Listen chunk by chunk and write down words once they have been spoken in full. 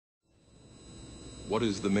What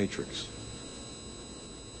is the Matrix?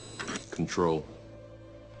 Control.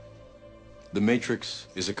 The Matrix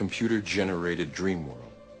is a computer-generated dream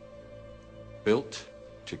world, built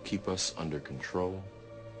to keep us under control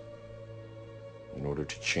in order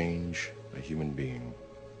to change a human being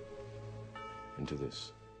into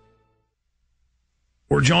this.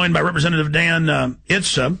 We're joined by Representative Dan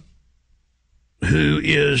Itza, who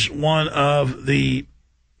is one of the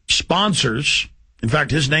sponsors. In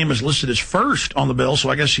fact, his name is listed as first on the bill,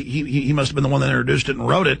 so I guess he must have been the one that introduced it and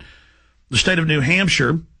wrote it. The state of New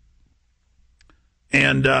Hampshire,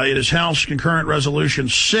 and it is House Concurrent Resolution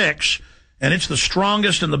 6, and it's the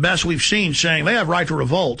strongest and the best we've seen, saying they have right to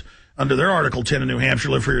revolt under their Article 10 in New Hampshire,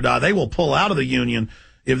 live free or die. They will pull out of the union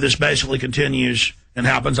if this basically continues and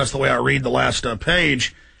happens. That's the way I read the last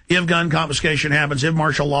page. If gun confiscation happens, if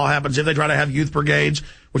martial law happens, if they try to have youth brigades,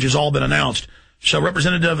 which has all been announced. So,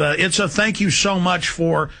 Representative Itza, thank you so much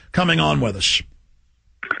for coming on with us.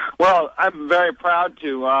 Well, I'm very proud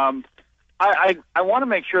to. I want to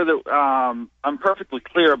make sure that I'm perfectly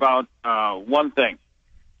clear about one thing.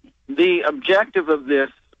 The objective of this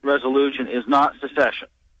resolution is not secession.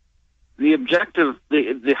 The objective,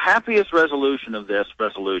 the happiest resolution of this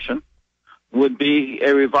resolution would be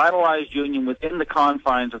a revitalized union within the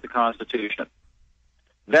confines of the Constitution.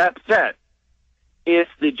 That said, if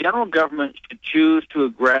the general government should choose to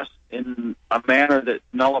aggress in a manner that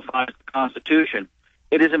nullifies the Constitution,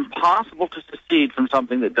 it is impossible to secede from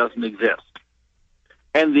something that doesn't exist.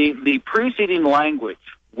 And the preceding language,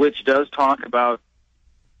 which does talk about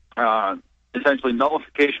essentially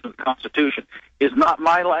nullification of the Constitution, is not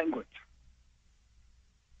my language.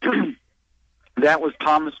 That was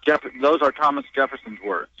those are Thomas Jefferson's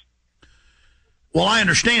words. Well, I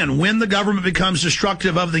understand. When the government becomes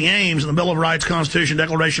destructive of the aims of the Bill of Rights, Constitution,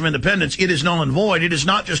 Declaration of Independence, it is null and void. It is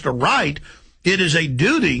not just a right. It is a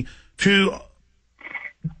duty to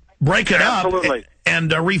break it Absolutely. up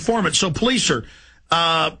and reform it. So, please, sir,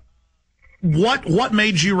 what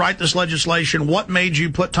made you write this legislation? What made you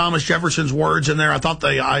put Thomas Jefferson's words in there? I thought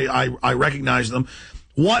I recognized them.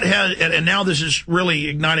 What has, and now this is really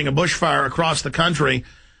igniting a bushfire across the country,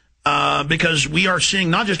 because we are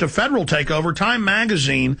seeing not just a federal takeover. Time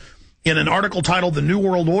magazine, in an article titled The New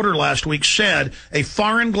World Order last week, said a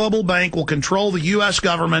foreign global bank will control the U.S.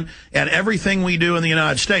 government and everything we do in the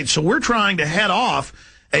United States. So we're trying to head off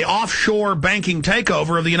a offshore banking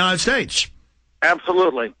takeover of the United States.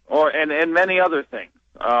 Absolutely, and many other things.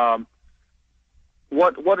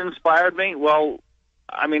 What inspired me? Well,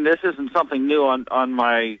 I mean, this isn't something new on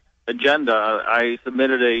my agenda. I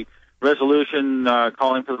submitted a resolution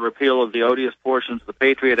calling for the repeal of the odious portions of the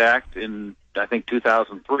Patriot Act in, I think,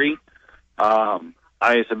 2003.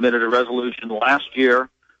 I submitted a resolution last year,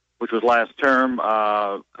 which was last term,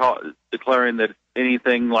 declaring that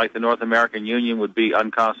anything like the North American Union would be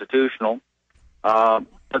unconstitutional.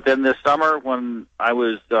 But then this summer, when I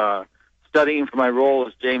was studying for my role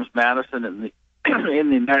as James Madison in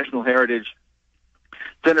the National Heritage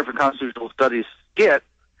Center for Constitutional Studies skit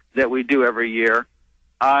that we do every year,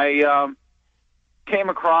 I came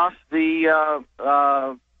across the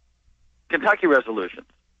Kentucky resolutions,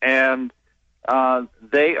 and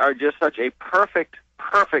they are just such a perfect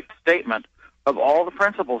statement of all the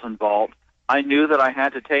principles involved. I knew that I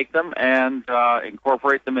had to take them and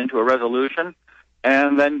incorporate them into a resolution,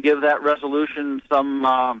 and then give that resolution some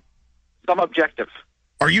objectives.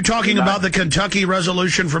 Are you talking about the Kentucky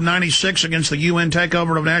resolution from '96 against the UN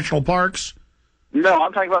takeover of national parks? No,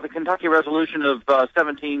 I'm talking about the Kentucky resolution of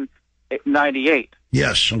 1798.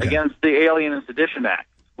 Yes, okay. Against the Alien and Sedition Act,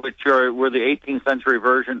 which were the 18th century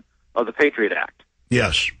version of the Patriot Act.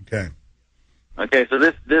 Yes, okay. Okay, so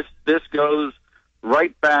this goes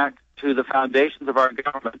right back to the foundations of our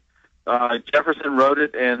government. Jefferson wrote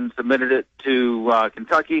it and submitted it to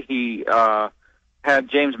Kentucky. He had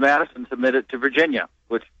James Madison submit it to Virginia,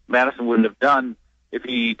 which Madison wouldn't have done if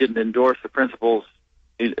he didn't endorse the principles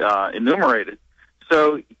enumerated.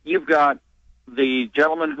 So you've got the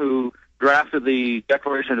gentleman who drafted the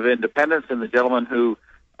Declaration of Independence and the gentleman who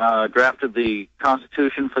drafted the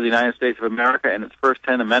Constitution for the United States of America and its first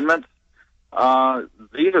 10 amendments.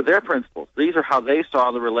 These are their principles. These are how they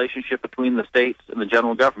saw the relationship between the states and the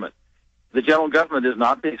general government. The general government is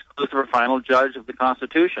not the exclusive or final judge of the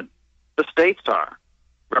Constitution. The states are,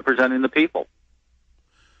 representing the people.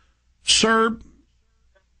 Sir,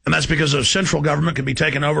 and that's because the central government can be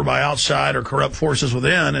taken over by outside or corrupt forces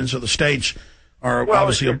within, and so the states are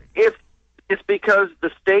obviously... It's because the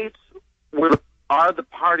states are the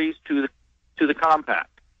parties to the compact.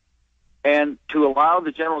 And to allow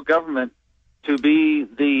the general government to be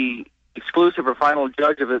the exclusive or final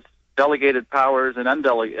judge of its delegated powers and and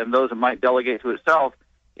those it might delegate to itself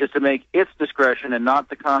is to make its discretion and not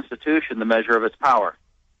the Constitution the measure of its power.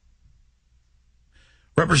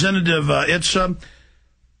 Representative Itza,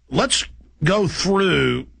 let's go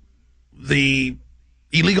through the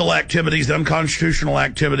illegal activities, the unconstitutional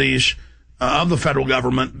activities of the federal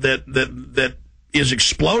government that is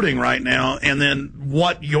exploding right now, and then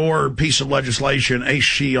what your piece of legislation,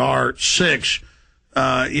 HCR 6,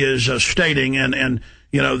 is stating, and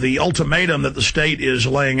the ultimatum that the state is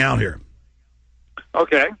laying out here.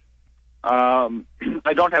 Okay.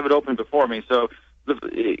 I don't have it open before me, so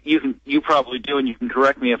you probably do, and you can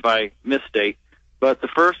correct me if I misstate. But the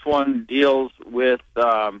first one deals with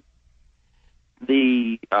the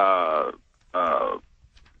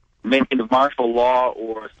making of martial law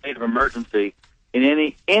or a state of emergency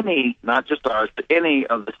in any, not just ours, but any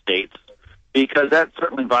of the states, because that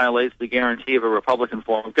certainly violates the guarantee of a Republican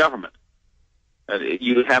form of government.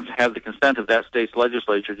 You have to have the consent of that state's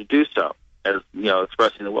legislature to do so, as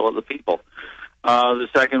expressing the will of the people. The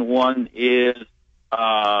second one is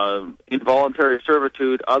involuntary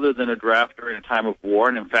servitude other than a draft during a time of war,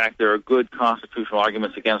 and in fact there are good constitutional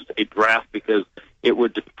arguments against a draft because it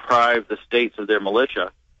would deprive the states of their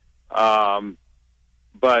militia.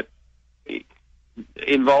 But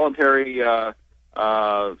involuntary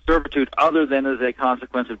servitude other than as a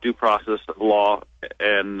consequence of due process of law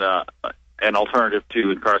and an alternative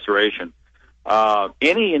to incarceration.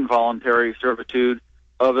 Any involuntary servitude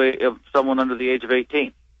of someone under the age of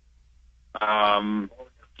 18.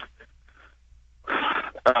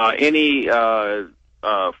 Any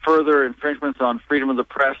further infringements on freedom of the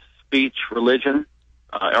press, speech, religion,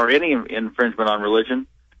 or any infringement on religion,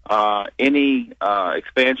 any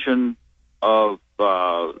expansion of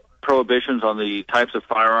prohibitions on the types of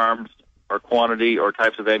firearms or quantity or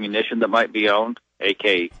types of ammunition that might be owned,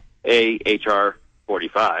 aka HR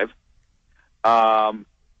 45. All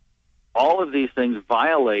of these things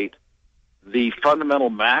violate the fundamental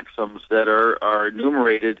maxims that are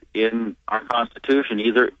enumerated in our Constitution,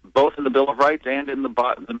 both in the Bill of Rights and in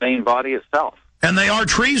the main body itself. And they are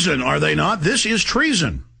treason, are they not? This is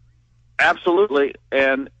treason. Absolutely.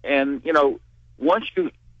 And once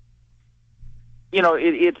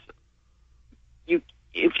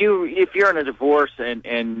if you're in a divorce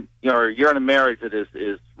and you're in a marriage that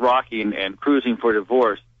is rocking and cruising for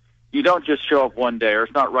divorce, you don't just show up one day, or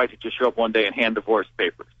it's not right to just show up one day and hand divorce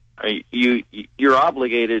papers. You're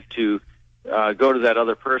obligated to go to that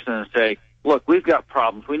other person and say, look, we've got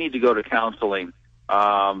problems. We need to go to counseling.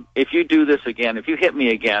 If you do this again, if you hit me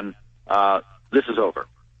again, this is over.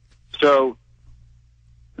 So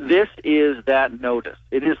this is that notice.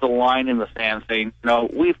 It is the line in the sand saying, no,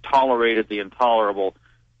 we've tolerated the intolerable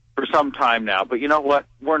for some time now, but you know what?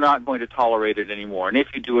 We're not going to tolerate it anymore. And if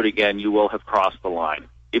you do it again, you will have crossed the line.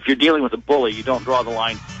 If you're dealing with a bully, you don't draw the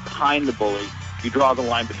line behind the bully. You draw the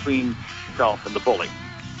line between yourself and the bully.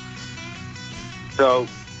 So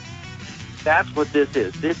that's what this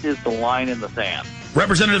is. This is the line in the sand.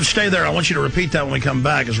 Representative, stay there. I want you to repeat that when we come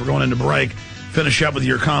back as we're going into break. Finish up with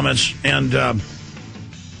your comments. And I've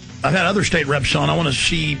had other state reps on. I want to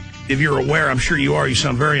see if you're aware. I'm sure you are. You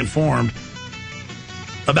sound very informed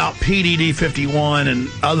about PDD 51 and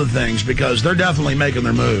other things, because they're definitely making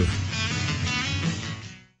their move.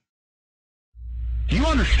 Do you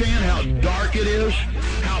understand how dark it is?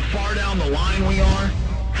 How far down the line we are?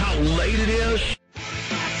 How late it is?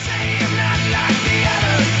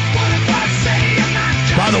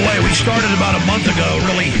 By the way, we started about a month ago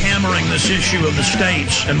really hammering this issue of the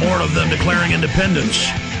states and more of them declaring independence.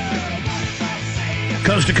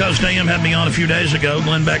 Coast to Coast AM had me on a few days ago.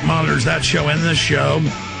 Glenn Beck monitors that show and this show.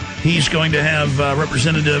 He's going to have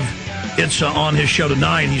Representative Itza on his show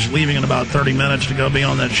tonight. He's leaving in about 30 minutes to go be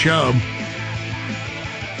on that show.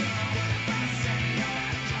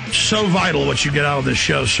 So vital what you get out of this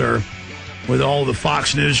show, sir, with all the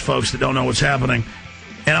Fox News folks that don't know what's happening.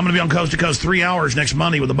 And I'm going to be on Coast to Coast 3 hours next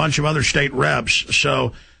Monday with a bunch of other state reps.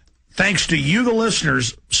 So thanks to you, the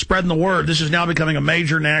listeners, spreading the word. This is now becoming a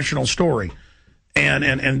major national story.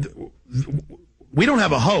 And we don't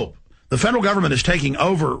have a hope. The federal government is taking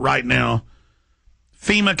over right now.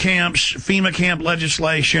 FEMA camps, FEMA camp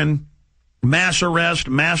legislation, mass arrest,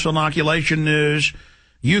 mass inoculation news,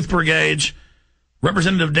 youth brigades.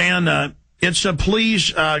 Representative Dan,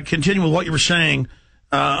 please continue with what you were saying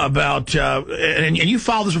about, and you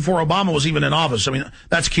filed this before Obama was even in office. I mean,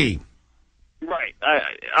 that's key. Right.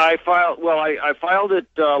 I filed it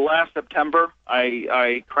last September.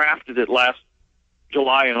 I crafted it last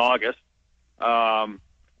July and August.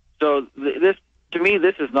 So this, to me,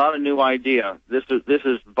 this is not a new idea. This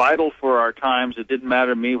is vital for our times. It didn't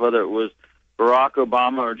matter to me whether it was Barack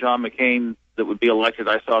Obama or John McCain that would be elected,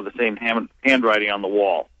 I saw the same handwriting on the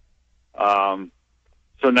wall.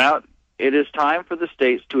 So now it is time for the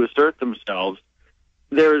states to assert themselves.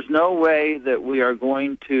 There is no way that we are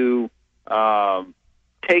going to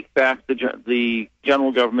take back the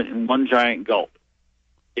general government in one giant gulp.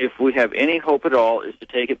 If we have any hope at all, is to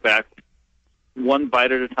take it back one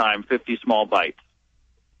bite at a time, 50 small bites.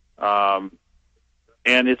 And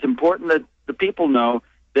it's important that the people know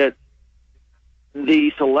that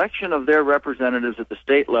the selection of their representatives at the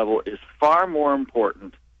state level is far more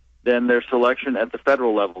important than their selection at the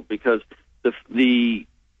federal level, because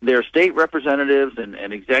their state representatives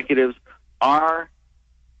and executives are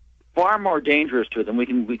far more dangerous to them. We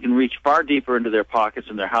can reach far deeper into their pockets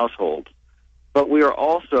and their households, but we are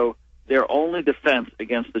also their only defense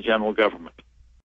against the general government.